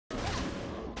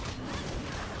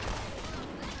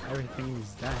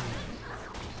Everything's dying.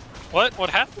 What? What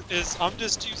happened is I'm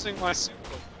just using my super.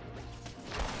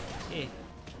 Yeah.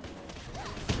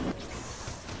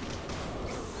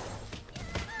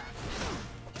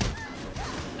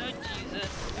 Oh, Jesus.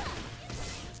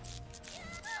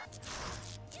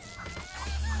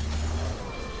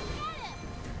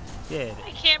 Did.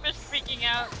 My camera's freaking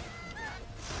out.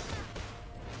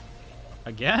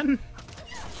 Again?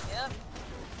 Yep.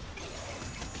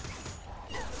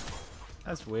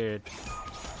 That's weird.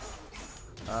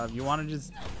 You want to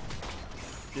just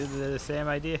do the same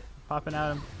idea? Popping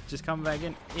out and just coming back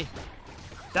in? Eh.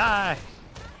 Die!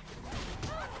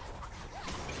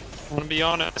 I'm gonna be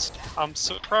honest. I'm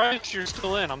surprised you're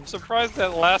still in. I'm surprised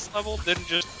that last level didn't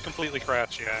just completely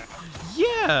crash yet.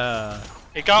 Yeah!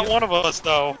 It got one of us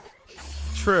though.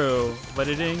 True, but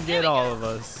it didn't get all of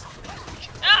us.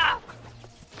 Ah!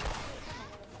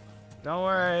 Don't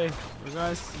worry. We're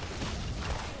going to...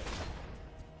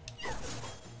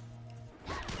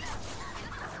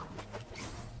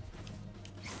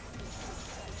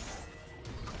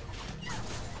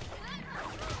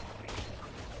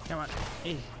 Come on.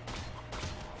 Hey.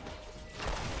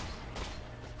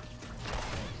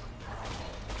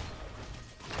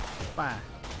 Bye.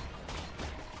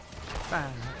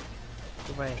 Bye.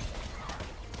 Go away.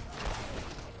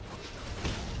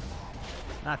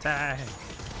 Not time.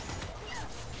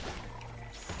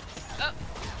 Oh,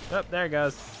 Oh, there it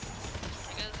goes.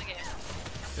 there goes the game.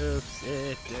 Oops,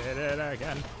 it did it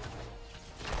again.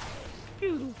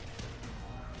 Pew.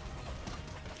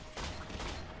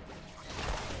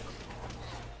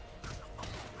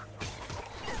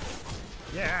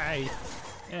 Yay!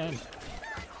 And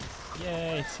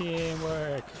yay,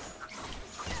 teamwork!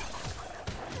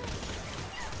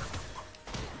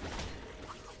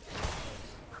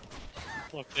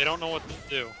 Look, they don't know what to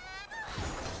do.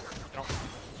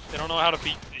 They don't know how to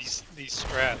beat these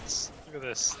strats. Look at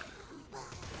this.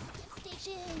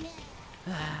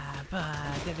 Ah,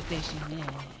 bah, devastation, yeah.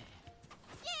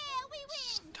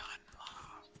 Stun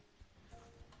love.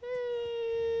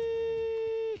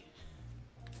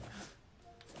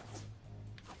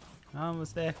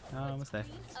 Almost there, almost there.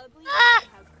 Ah!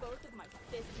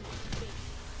 This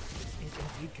is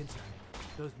indeed concerning.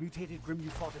 Those mutated Grimm you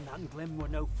fought in Mountain Glim were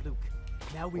no fluke.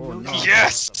 Now we know no. nothing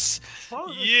Yes! about them.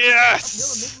 Follow this Yes!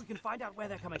 hill and maybe we can find out where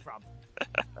they're coming from.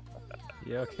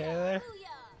 You okay there?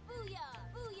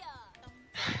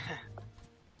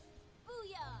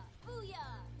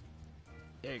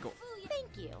 There you go.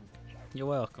 Thank you. You're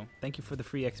welcome. Thank you for the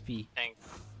free XP. Thanks.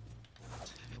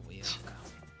 You're welcome.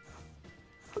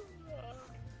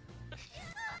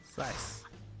 Slice.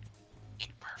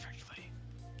 Perfectly.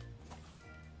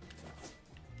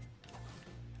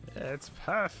 It's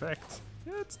perfect.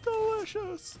 It's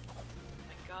delicious. Oh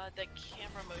my god, that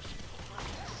camera motion was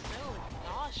so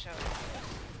nauseous.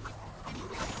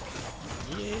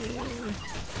 Yeah.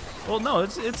 Well, no,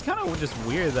 it's kind of just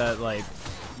weird that like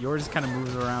yours kind of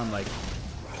moves around like.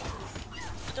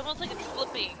 It's almost like it's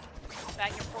flipping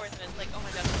back and forth, and it's like, oh my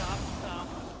god, stop.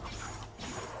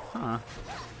 Huh.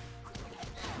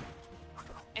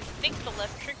 I think the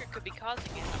left trigger could be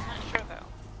causing it. I'm not sure though.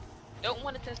 Don't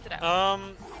want to test it out.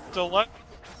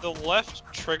 The left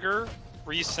trigger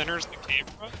recenters the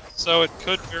camera, so it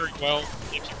could very well,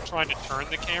 if you're trying to turn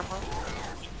the camera,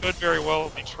 it could very well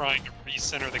be trying to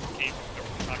recenter the camera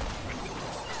every time you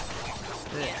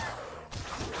do it. Yeah.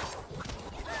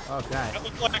 Okay. That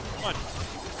looked like fun.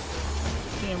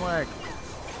 Teamwork.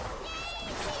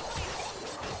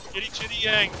 Chitty chitty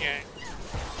yang yang.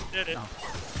 Did it. Oh,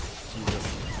 Jesus.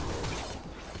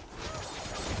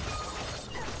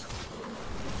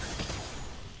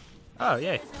 Oh,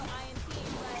 yay. There's no INT,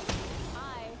 but I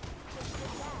just did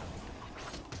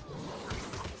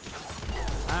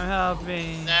that. I'm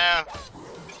helping. No.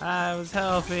 I was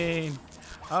helping.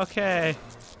 Okay.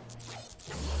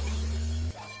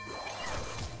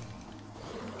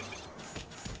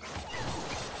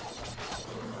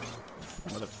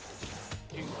 What a...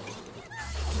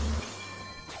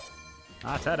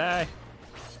 Not today.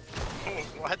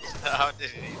 What? How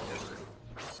did he do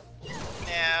it?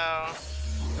 No.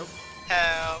 Nope.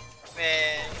 Help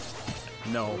me.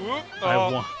 No.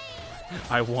 Oh.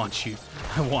 I want you.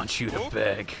 I want you to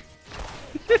beg.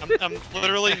 I'm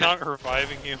literally not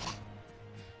reviving you.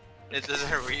 This is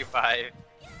a revive.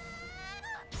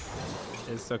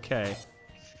 It's okay.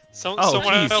 Someone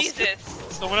jeez. else. Jesus.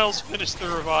 Someone else finished the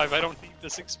revive. I don't need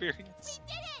this experience.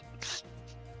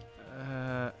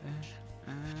 There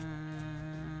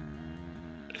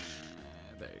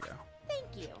you go. Thank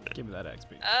you. Give me that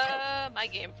XP. My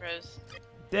game froze.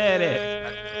 Did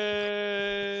it!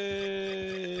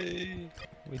 Yay.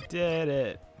 We did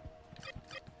it.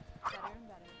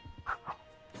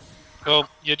 Well,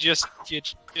 you just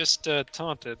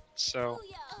taunted, so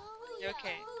You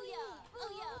okay?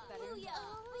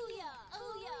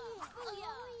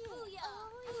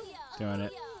 Doing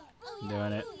it.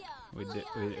 Doing it. We're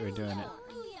doing it.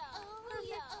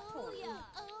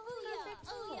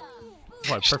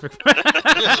 What, perfect?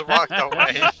 Just walked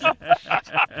away.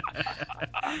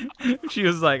 She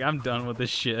was like, I'm done with this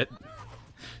shit. I'm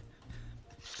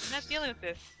not dealing with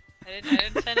this. I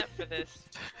didn't sign up for this.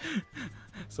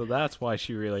 So that's why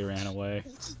she really ran away.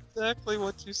 that's exactly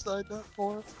what you signed up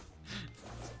for.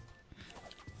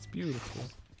 It's beautiful.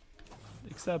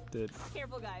 Accepted.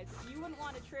 Careful, guys. You wouldn't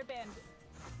want to trip and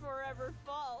forever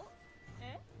fall.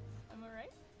 Eh? Am I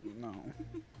right? No.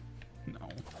 No.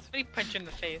 Somebody punch you in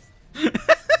the face. You can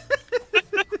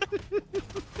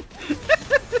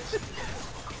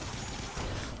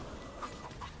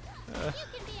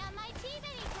be on my team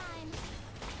anytime.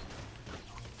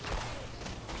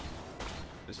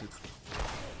 This is...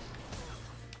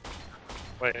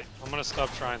 Wait, I'm gonna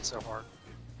stop trying so hard.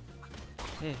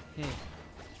 Hey, hey.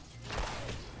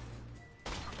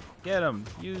 Get him.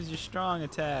 Use your strong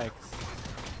attacks.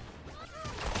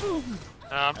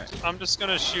 I'm just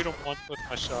gonna shoot him once with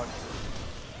my shotgun.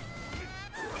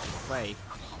 Wait.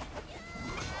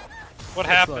 What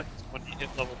That's happens when you hit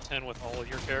level 10 with all of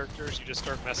your characters? You just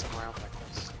start messing around like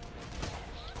this.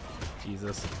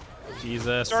 Jesus.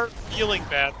 Jesus. Start feeling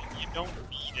bad. You don't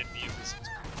need any of this.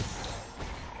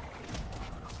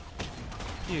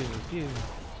 Pew, pew,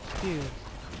 pew.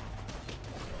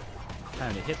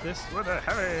 Time to hit this with a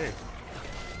heavy.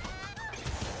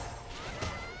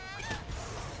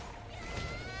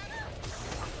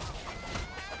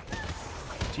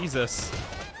 Jesus.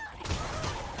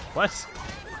 What?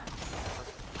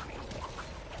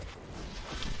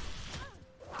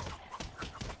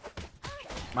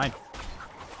 Mine.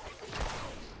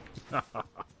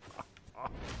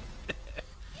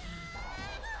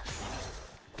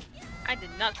 I did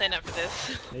not sign up for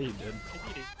this. Yeah, you did.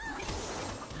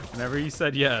 Whenever you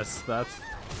said yes, that's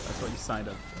what you signed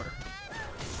up for.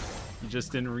 You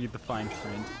just didn't read the fine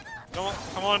print.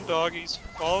 Come on, doggies.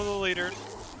 Follow the leader.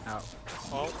 Ow.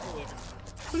 Follow the leader.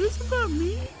 But isn't that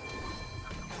me?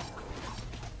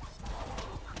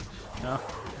 No?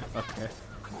 Okay.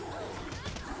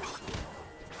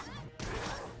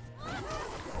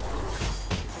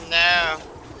 No.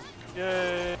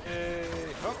 Yay!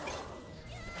 Oh.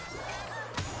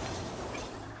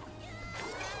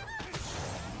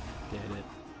 Did it.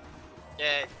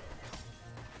 Yay.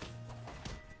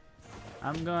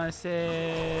 I'm gonna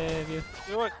save you.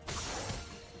 Do it.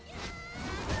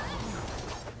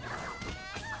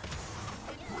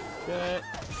 Do it.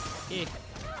 Yeah.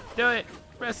 Do it.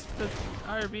 Press the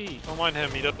RB. Don't mind him.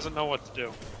 He doesn't know what to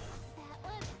do.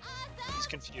 He's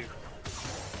confused.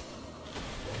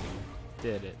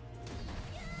 Did it.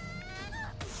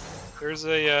 There's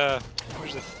a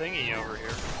thingy over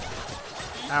here.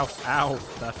 Ow. Ow.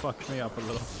 That fucked me up a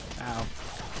little. Ow.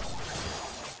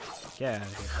 Get out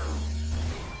of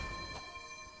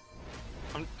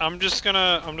here. I'm just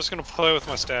gonna play with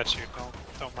my statue.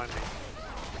 Don't mind me.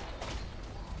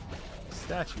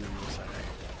 Statue rules.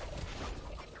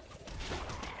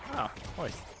 Oh,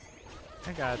 horse.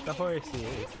 I got the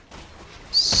horsey.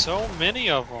 So many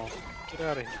of them. Get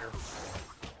out of here.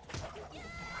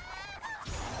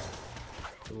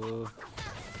 2,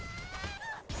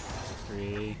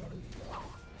 3.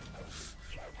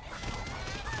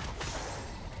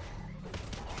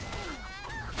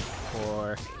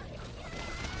 4, 5.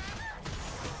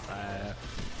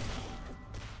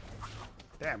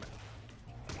 Damn it.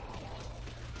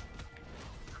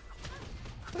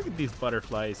 Look at these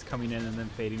butterflies coming in and then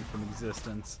fading from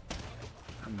existence.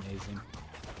 Amazing.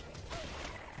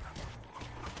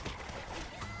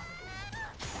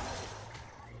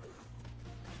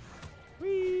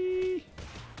 Whee!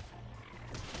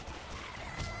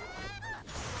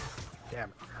 Damn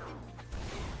it.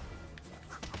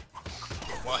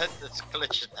 What? It's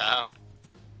glitched out.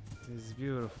 This is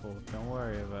beautiful. Don't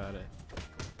worry about it.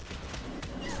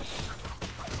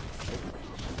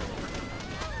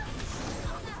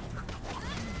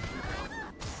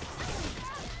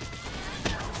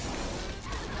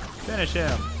 Finish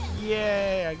him!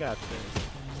 Yay! I got this.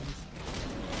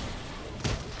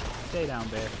 Stay down,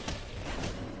 bear.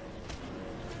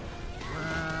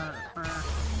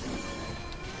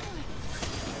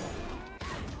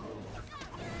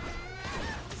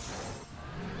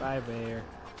 Bye, bear.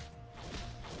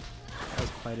 That was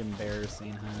quite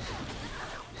embarrassing, huh?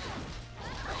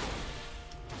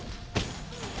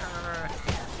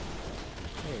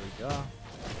 There we go.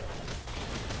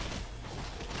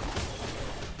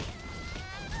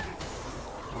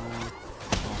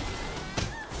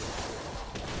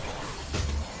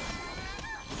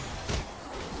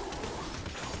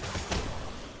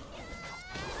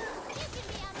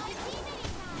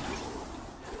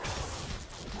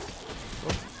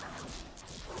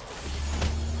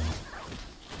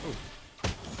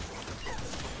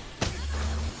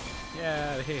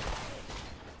 of here.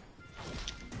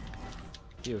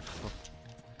 Beautiful.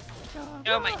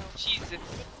 Oh my Jesus.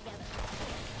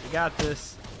 You got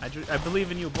this. I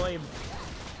believe in you, boy.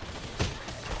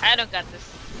 I don't got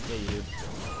this. Yeah, you do.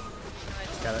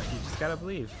 You just gotta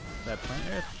believe. That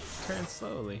planet Earth turns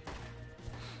slowly.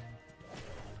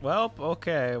 Well,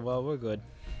 okay. Well, we're good.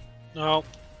 No.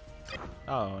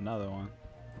 Oh, another one.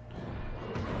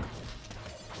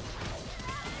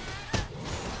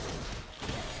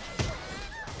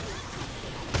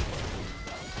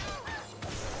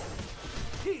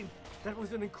 Team, that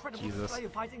was an incredible Jesus. display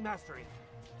of fighting mastery.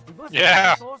 We must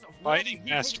Yeah, find the source of where fighting these mutated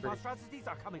mastery. monstrosities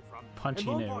are coming from. Punching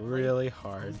And more it importantly, really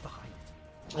hard. who's behind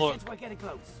it. Look. Since we're getting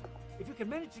close, if you can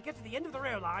manage to get to the end of the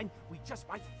rail line, we just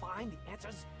might find the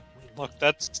answers we need. Look,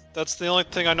 that's the only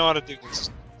thing I know how to do. Is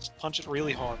just punch it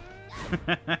really hard.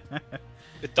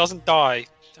 If it doesn't die,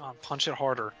 punch it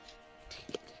harder.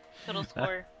 Total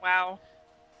score. Wow.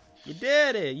 You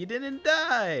did it! You didn't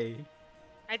die!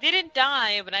 I didn't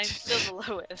die, but I'm still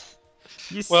the lowest.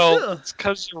 You Well, still... it's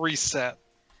because you reset.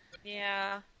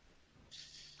 Yeah.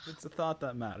 It's the thought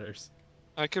that matters.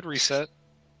 I could reset.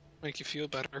 Make you feel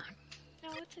better. No,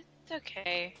 it's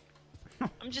okay.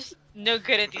 I'm just no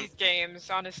good at these games,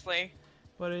 honestly.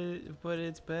 But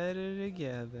it's better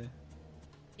together.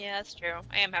 Yeah, that's true.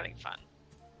 I am having fun.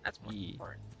 That's more Yeah.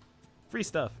 important. Free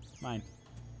stuff. Mine.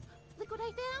 Look what I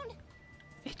found.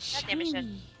 It's God damn it,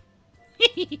 Shin.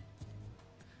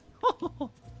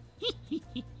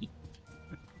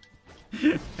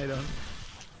 I don't.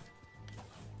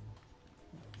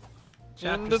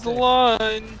 End of the six.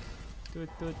 line. Do it,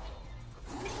 do it.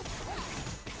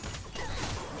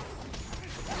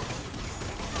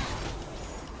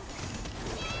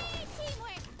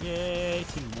 Teamwork. Yay,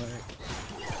 teamwork.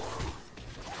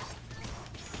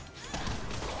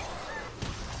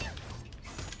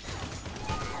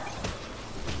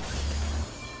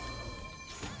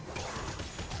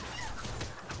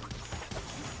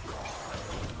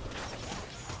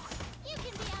 You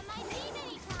can be on my team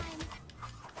anytime.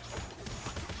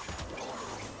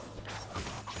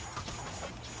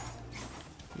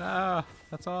 No,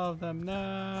 that's all of them.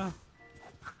 No.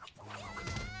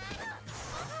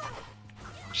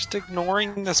 Just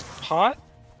ignoring this pot?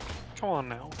 Come on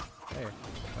now. There.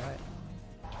 Alright.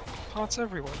 Pots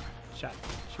everywhere. Shot.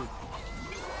 Shoot.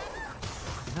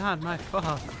 Not my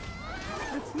fault.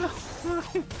 It's not my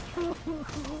fault.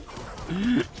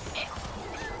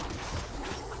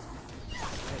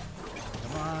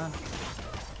 Come on.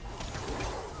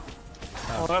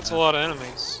 Oh, that's a lot of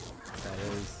enemies. That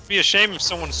is. It'd be a shame if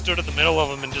someone stood in the middle of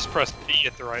them and just pressed B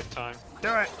at the right time. Do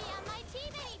it. Be on my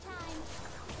team anytime.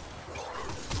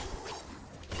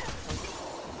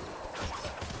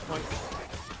 Like,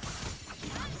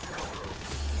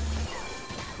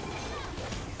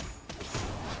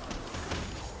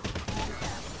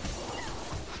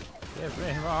 Give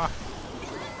me more.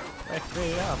 Wake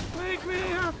me up. Wake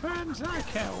me up, friends. I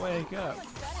can't wake up.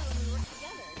 It's better when we work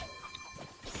together.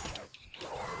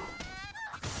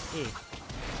 Hey.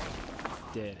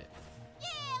 Did it. Yeah,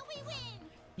 we win.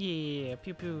 Yeah,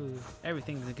 pew pew.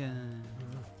 Everything's a gun.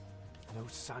 No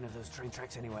sign of those train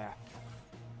tracks anywhere.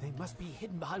 They must be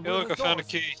hidden behind hey, one look, of I those found a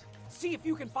doors. key. See if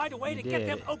you can find a way to get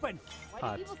them did. open. Why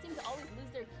Pot. do people seem to always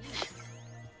lose their keys?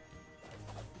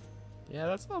 Yeah,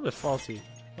 that's a little bit faulty.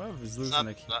 Whoever's That's losing not,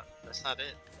 a key. that's not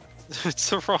it. It's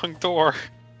the wrong door.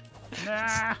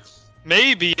 Nah.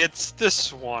 Maybe it's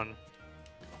this one.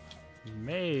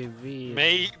 Maybe.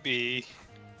 Maybe.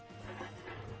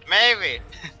 Maybe.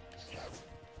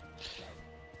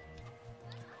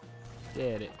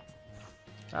 Did it.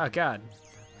 Oh god.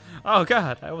 Oh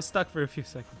god, I was stuck for a few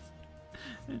seconds.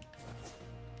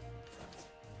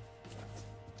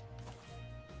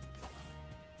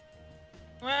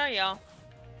 Where are y'all?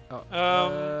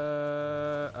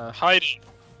 Oh. Hiding.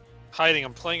 Hiding.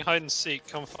 I'm playing hide and seek.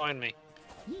 Come find me.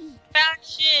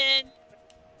 Fashion!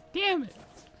 Damn it.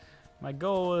 My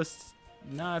goal was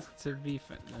not to be.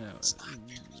 No. It's not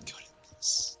very good at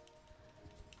this.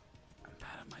 I'm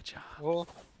bad at my job. Oh,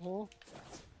 oh.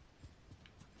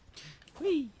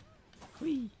 Whee!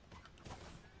 Whee!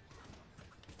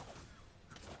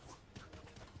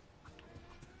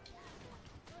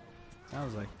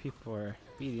 Sounds like people are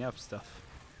beating up stuff.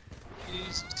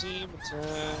 Easy team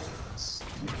attacks.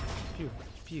 Pew,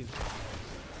 pew.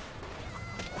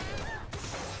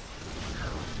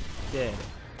 Dead.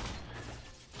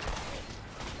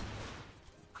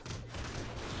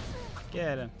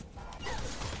 Get him.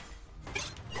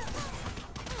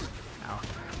 Ow.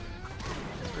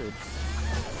 Rude.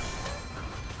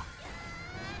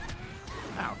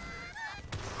 Ow.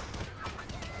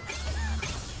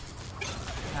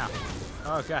 Ow.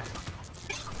 Oh god.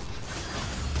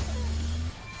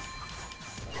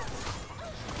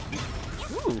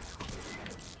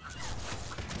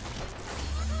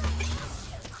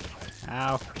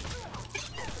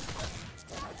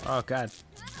 Oh god.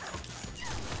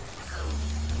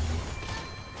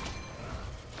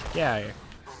 Get out of here.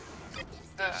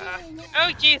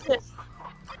 Oh Jesus!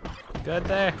 Good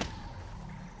there.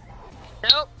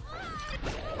 Nope.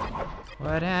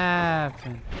 What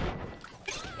happened?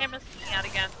 Camera's sticking out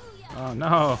again. Oh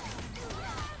no.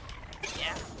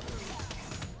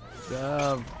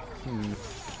 Yeah.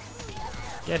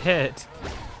 Get hit.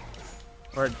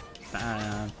 Or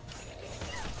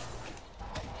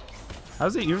how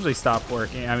does it usually stop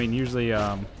working? I mean, usually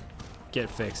get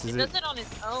fixed. Is It does it on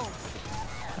its own.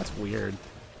 That's weird.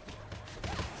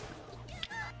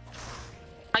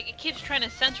 Like it keeps trying to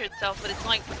censor itself, but it's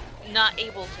like not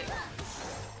able to.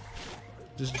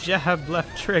 Just jab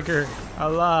left trigger a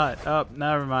lot. Oh,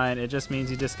 never mind. It just means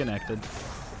you disconnected.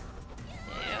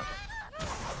 Yeah.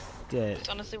 Dead.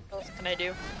 Honestly, what else can I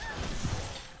do?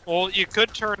 Well, you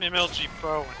could turn MLG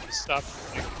Pro and just stop.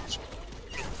 Yeah.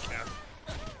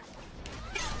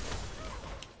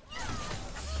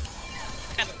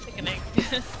 Kind of sickening.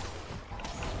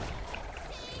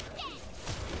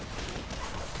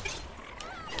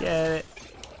 Get it.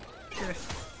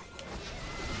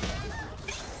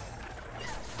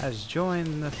 Has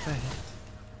joined the fight.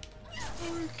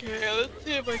 Okay, let's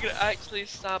see if I can actually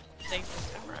stop the thing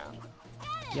this time around.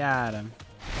 Got him.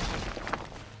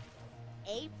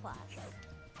 A+.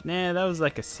 Nah, that was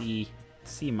like a C.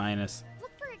 C minus.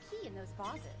 Look for a key in those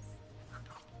vases.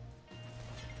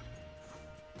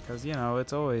 Because, you know,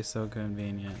 it's always so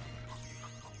convenient.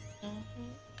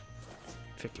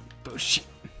 Freaking bullshit.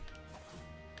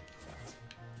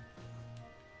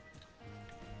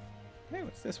 Hey,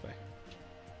 what's this way?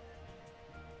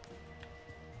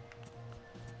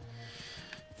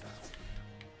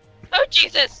 Oh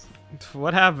Jesus!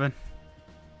 What happened?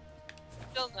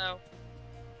 Still no.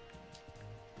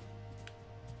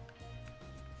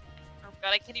 Oh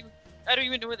god, I don't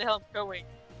even know where the hell I'm going.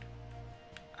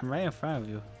 I'm right in front of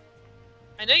you.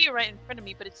 I know you're right in front of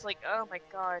me, but it's like, oh my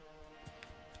god.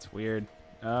 It's weird.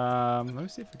 Let me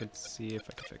see if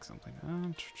I can fix something.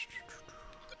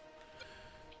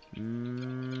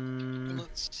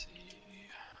 Let's see.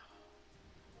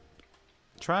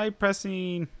 Try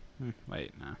pressing.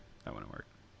 Wait, no, that wouldn't work.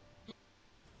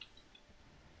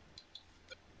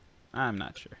 I'm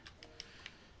not sure.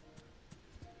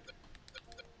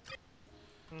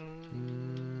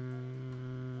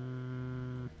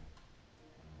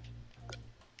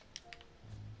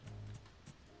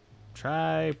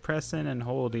 Try pressing and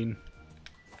holding.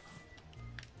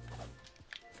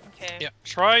 Okay. Yeah,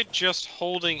 try just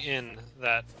holding in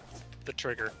the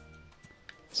trigger.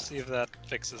 See if that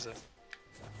fixes it.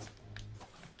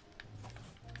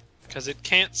 Because it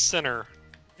can't center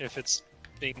if it's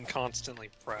being constantly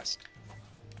pressed.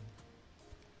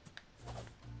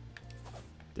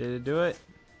 Did it do it?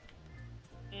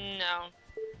 No.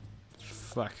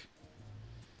 Fuck.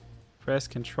 Press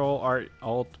Control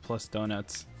Alt plus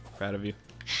donuts. Proud of you.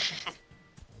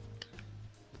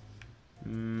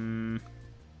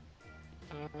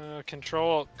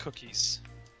 Control Alt cookies.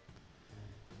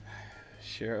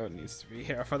 Shiro needs to be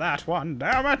here for that one.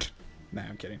 Damn it! Nah,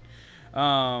 I'm kidding.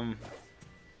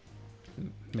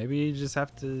 Maybe you just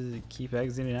have to keep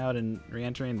exiting out and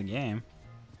re-entering the game.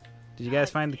 Did you guys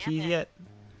find the keys yet?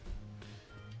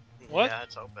 What? Yeah,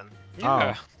 it's open.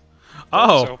 Yeah.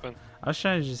 Oh. It's open. I was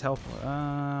trying to just help.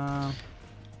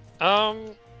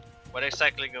 What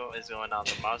exactly is going on?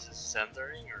 The mouse is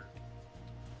centering, or?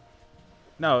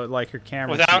 No, like her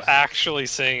camera. Without actually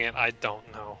saying it, I don't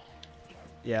know.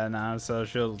 Yeah, no. So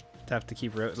she'll have to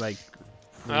keep leaving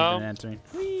and entering.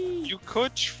 You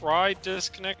could try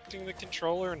disconnecting the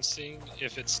controller and seeing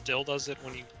if it still does it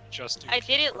when you just do. I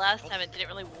did it last time, it didn't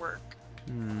really work.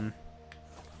 I'm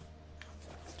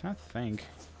trying to think.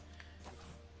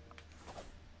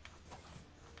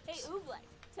 Hey, Oobleck,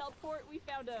 tell Port we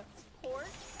found a port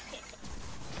ticket.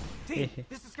 Team,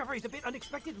 this discovery is a bit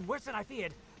unexpected and worse than I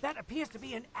feared. That appears to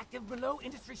be an active Merlot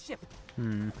industry ship.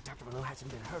 But Dr. Merlot hasn't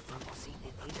been heard from or seen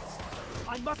in ages.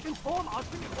 I must inform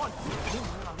Osmond at once.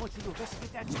 Meanwhile, I want you to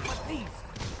investigate that ship, please.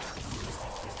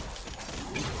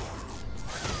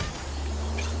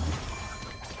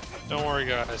 Don't worry,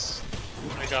 guys.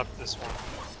 I got this one.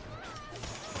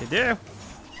 You do.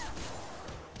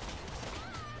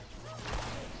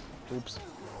 Oops.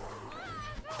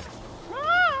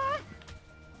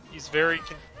 He's very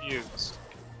confused.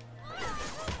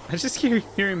 I just keep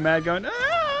hearing Mad going,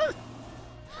 ah!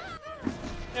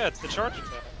 Yeah, it's the charge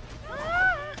attack.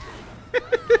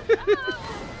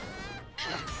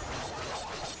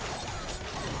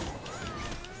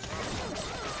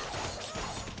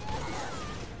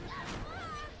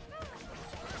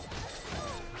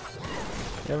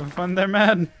 You having fun there,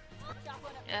 Mad?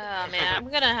 Yeah. Man, I'm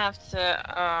gonna have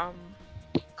to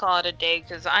call it a day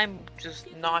because I'm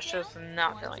just nauseous and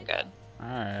not feeling good.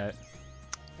 Alright.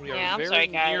 We Yeah, are I'm very sorry,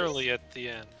 guys. nearly at the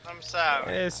end. I'm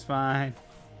sorry. It's fine.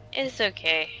 It's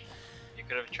okay. You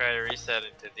could have tried to reset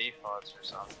it to defaults or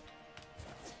something.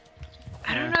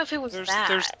 I don't know if it was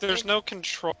that. There's no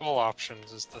control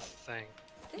options is the thing.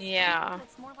 Yeah.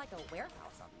 It's more like a warehouse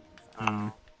on the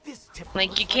inside. This tip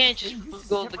Like, you can't looks just like it's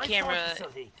Google used the as a camera temporary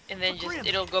storage facility. and then just Grimm.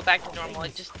 it'll go back to normal.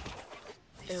 It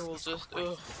will just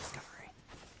ugh. Discovery.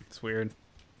 It's weird.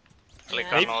 Click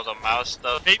Yeah. on all the mouse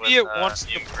stuff. Maybe with, it wants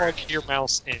to new plug versions. your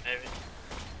mouse in. Maybe.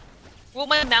 Well,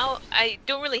 my mouse, I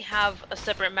don't really have a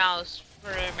separate mouse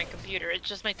for my computer. It's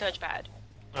just my touchpad.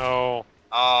 Oh.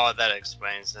 Oh, that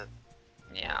explains it.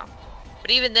 Yeah. But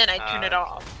even then, I turn it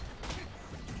off.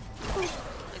 Like,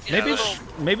 there's Maybe a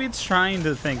little- maybe it's trying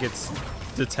to think it's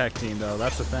detecting though.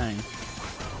 That's the thing.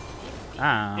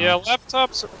 Ah. Yeah,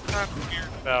 laptops are kind of weird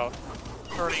about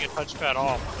turning a touchpad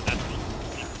off when that's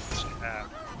the feature you have.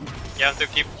 You have to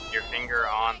keep your finger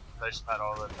on the touchpad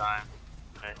all the time,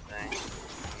 I think.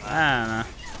 I don't know.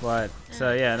 But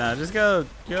so yeah, no, just go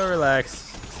relax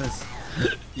since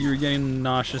you were getting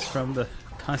nauseous from the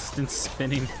constant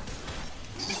spinning.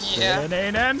 Yeah.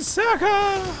 Spinning and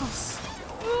circles.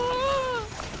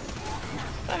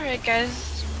 Alright, guys.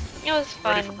 It was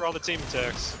Ready fun. for all the team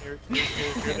attacks. Here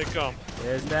they come.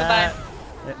 There's that.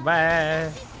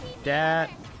 Bye. Dad.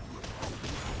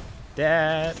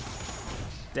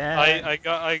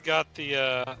 I got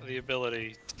the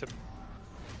ability to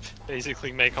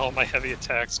basically make all my heavy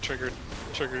attacks trigger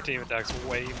team attacks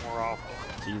way more often.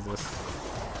 Jesus.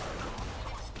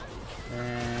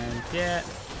 And yeah.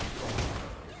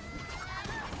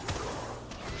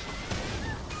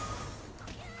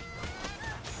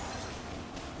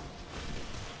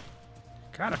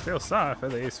 Kinda feel sorry for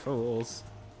these fools.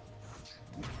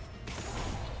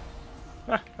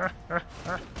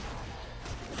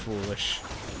 Foolish.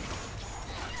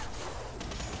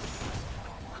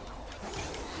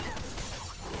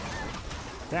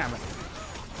 Damn it.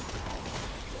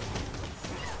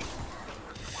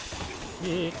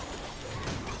 Yeah.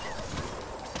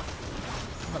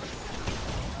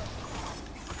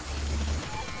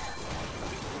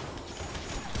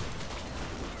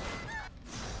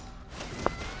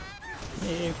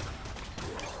 Yeah.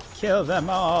 Kill them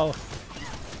all.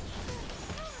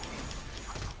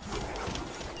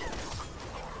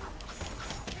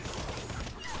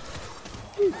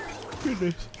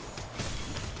 Goodness.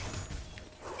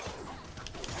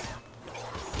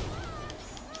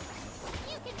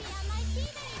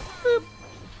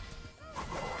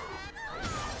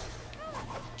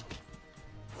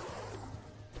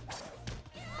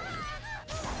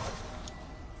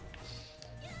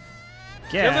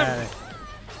 Kill him. Yeah.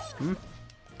 You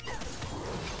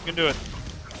can do it.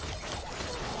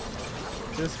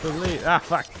 Just believe. Ah,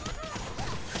 fuck.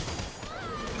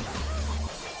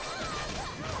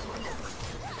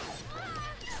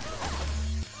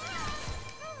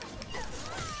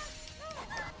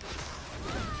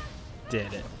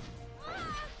 Did it.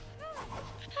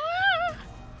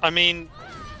 I mean,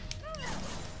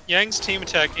 Yang's team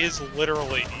attack is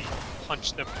literally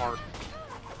punch them hard.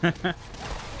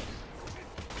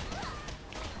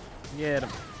 Get him.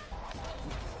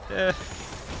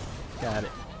 Got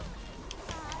it.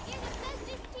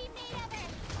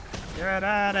 Get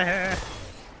out of here.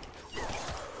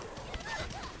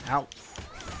 Ow.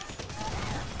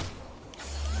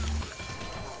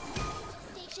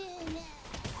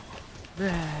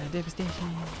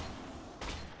 Devastation.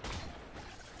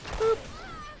 Boop.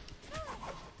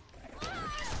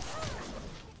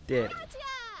 Did it.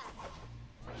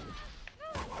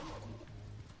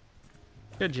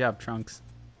 Good job, Trunks.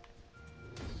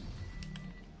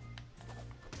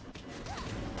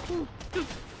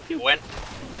 When?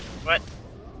 What?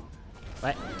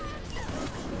 What?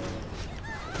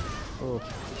 Oh.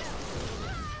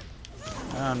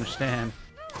 I don't understand.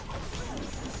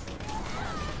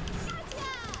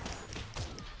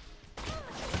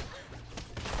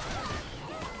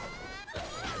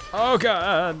 Oh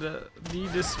god, the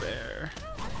despair.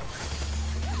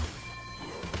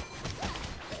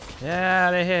 Get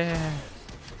out of here.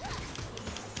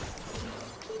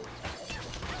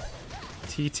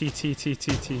 T. You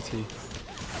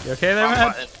okay there,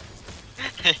 man?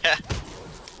 Yeah.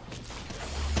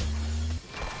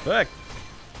 Look.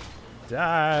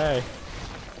 Die.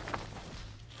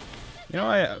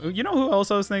 You know who else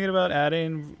I was thinking about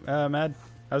adding, Mad?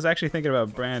 I was actually thinking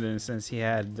about Brandon since he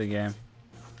had the game.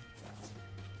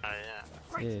 Oh yeah.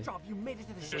 Great Yeah. job, you made it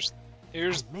to the ship.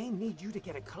 Here's I may need you to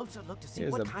get a closer look to see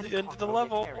Here's what a kind of bit into the cargo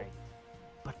level. they carry.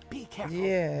 But be careful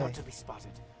Yeah. not to be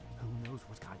spotted. Who knows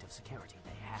what kind of security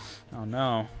they have? Oh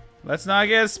no. Let's not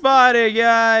get spotted,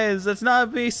 guys. Let's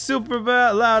not be super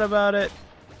loud about it.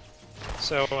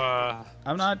 So,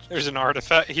 I'm not. there's an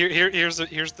artifact. Here's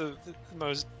the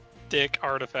most dick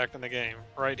artifact in the game,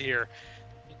 right here.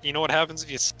 You know what happens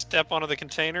if you step onto the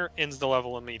container? Ends the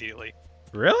level immediately.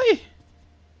 Really?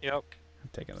 Yep. I'm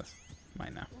taking this.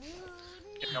 Mine now.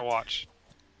 Now watch.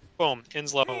 Boom.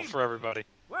 Ends level for everybody.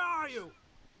 Where are you?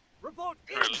 Report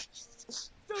in!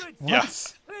 Students,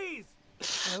 Yes. please!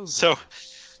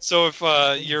 So if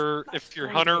your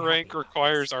hunter rank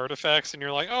requires artifacts and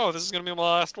you're like, oh, this is gonna be my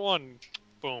last one,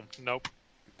 boom, nope.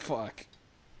 Fuck.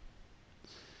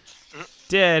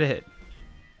 Did it.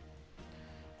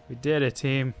 We did it,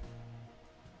 team.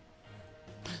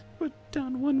 Put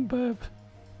down one burp.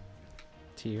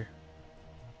 Tear.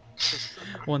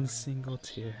 One single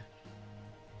tear.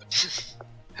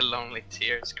 A lonely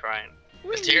tears crying.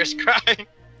 The tears crying.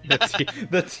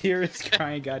 The tear is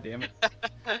crying, goddammit.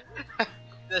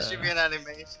 That should be an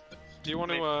animation. Do you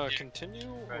want to continue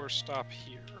or stop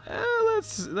here?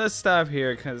 Let's stop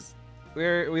here because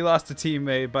we lost a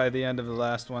teammate by the end of the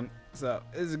last one, so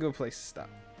this is a good place to stop.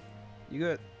 You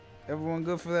good? Everyone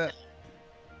good for that?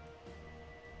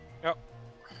 Yep.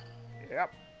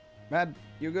 Yep. Mad,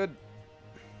 you good?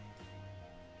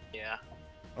 Yeah.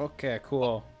 Okay,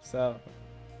 cool. So,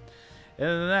 in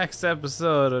the next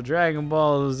episode of Dragon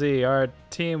Ball Z, our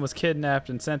team was kidnapped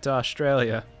and sent to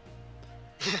Australia.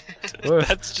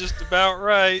 That's just about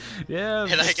right. Yeah.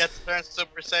 And I get to turn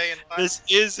Super Saiyan 5. This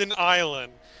is an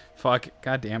island. Fuck.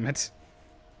 God damn it.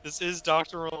 This is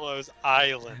Dr. Rolo's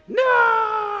island No!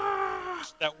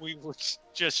 that we were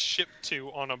just shipped to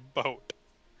on a boat.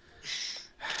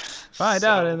 Find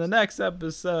out in the next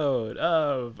episode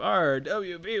of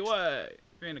RWBY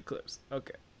Grimm Eclipse.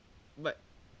 Okay. Bye.